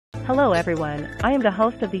Hello everyone, I am the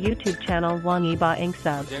host of the YouTube channel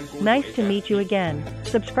wangyiboengsub. Nice to meet you again.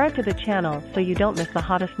 Subscribe to the channel so you don't miss the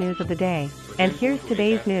hottest news of the day. And here's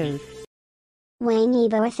today's news. Wang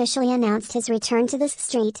Yibo officially announced his return to the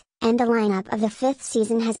street, and the lineup of the 5th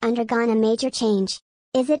season has undergone a major change.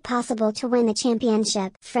 Is it possible to win the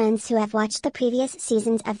championship? Friends who have watched the previous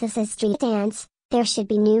seasons of This Is Street Dance, there should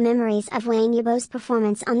be new memories of Wang Yibo's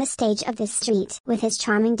performance on the stage of this street. With his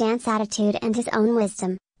charming dance attitude and his own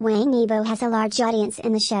wisdom, Wang Yibo has a large audience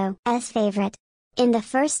in the show's favorite. In the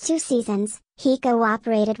first 2 seasons, he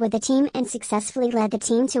cooperated with the team and successfully led the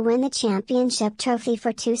team to win the championship trophy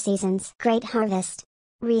for 2 seasons. Great Harvest.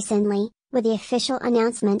 Recently, with the official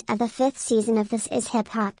announcement of the 5th season of This Is Hip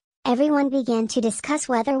Hop, everyone began to discuss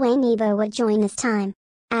whether Wang Yibo would join this time.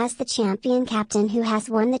 As the champion captain who has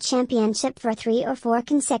won the championship for 3 or 4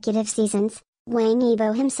 consecutive seasons, Wang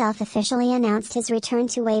Yibo himself officially announced his return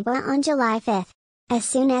to Weibo on July 5. As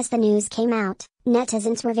soon as the news came out,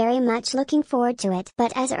 netizens were very much looking forward to it.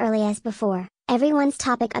 But as early as before, everyone's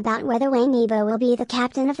topic about whether Wang Yibo will be the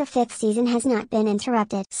captain of the 5th season has not been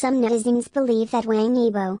interrupted. Some netizens believe that Wang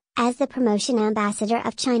Yibo, as the promotion ambassador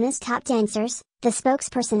of China's top dancers, the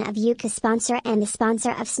spokesperson of Yuka sponsor and the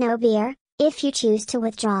sponsor of Snow Beer, if you choose to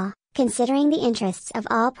withdraw, considering the interests of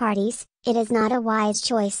all parties, it is not a wise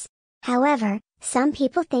choice. However, some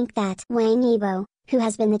people think that Wang Yibo, who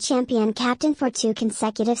has been the champion captain for 2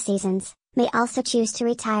 consecutive seasons, may also choose to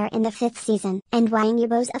retire in the 5th season. And Wang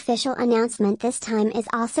Yibo's official announcement this time is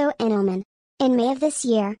also an omen. In May of this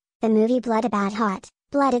year, the movie Blood About Hot,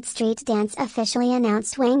 Blooded Street Dance officially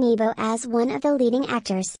announced Wang Yibo as one of the leading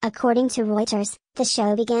actors. According to Reuters, the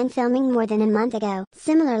show began filming more than a month ago.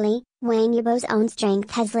 Similarly, Wang Yibo's own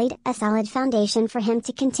strength has laid a solid foundation for him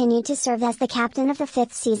to continue to serve as the captain of the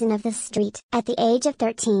 5th season of The Street. At the age of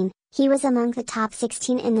 13, he was among the top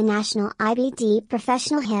 16 in the national IBD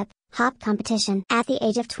professional hip-hop competition. At the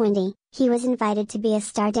age of 20, he was invited to be a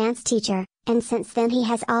star dance teacher, and since then he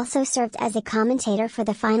has also served as a commentator for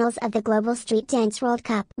the finals of the Global Street Dance World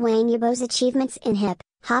Cup. Wang Yibo's achievements in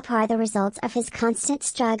hip-hop are the results of his constant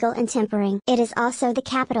struggle and tempering. It is also the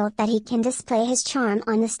capital that he can display his charm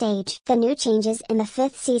on the stage. The new changes in the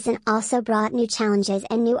 5th season also brought new challenges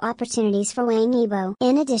and new opportunities for Wang Yibo.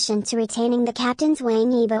 In addition to retaining the captains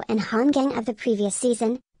Wang Yibo and Han Gang of the previous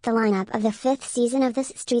season, the lineup of the 5th season of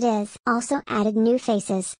This Street is also added new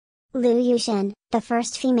faces. Liu Yushin, the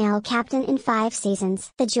first female captain in 5 seasons.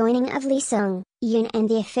 The joining of Lee Sung-yoon and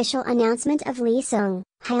the official announcement of Lee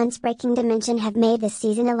Sung-hyun's breaking dimension have made this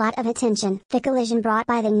season a lot of attention. The collision brought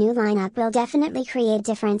by the new lineup will definitely create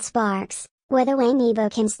different sparks. Whether Wang Yibo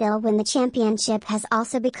can still win the championship has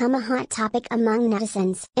also become a hot topic among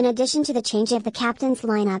netizens. In addition to the change of the captain's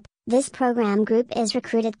lineup, this program group is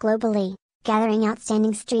recruited globally, gathering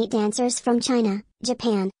outstanding street dancers from China,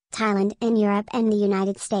 Japan, Thailand and Europe and the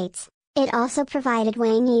United States. It also provided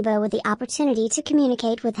Wang Yibo with the opportunity to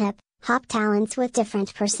communicate with hip-hop talents with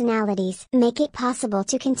different personalities. Make it possible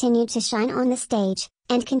to continue to shine on the stage,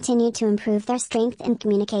 and continue to improve their strength and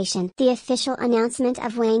communication. The official announcement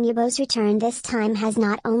of Wang Yibo's return this time has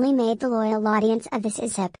not only made the loyal audience of This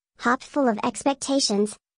Is Hip Hop full of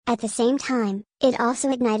expectations, at the same time, it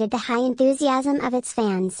also ignited the high enthusiasm of its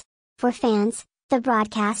fans. For fans, the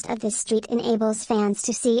broadcast of This Street enables fans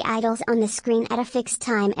to see idols on the screen at a fixed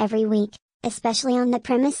time every week, especially on the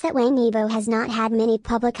premise that Wang Yibo has not had many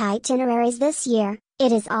public itineraries this year.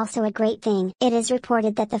 It is also a great thing. It is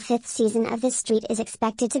reported that the 5th season of This Street is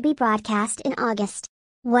expected to be broadcast in August.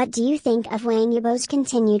 What do you think of Wang Yibo's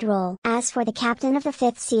continued role? As for the captain of the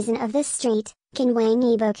 5th season of This Street, can Wang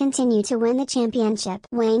Yibo continue to win the championship?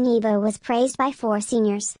 Wang Yibo was praised by 4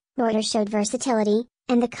 seniors. Reuters showed versatility,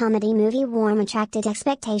 and the comedy movie Warm attracted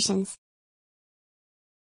expectations.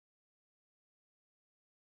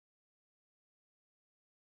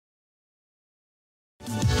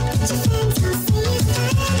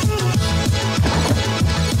 Just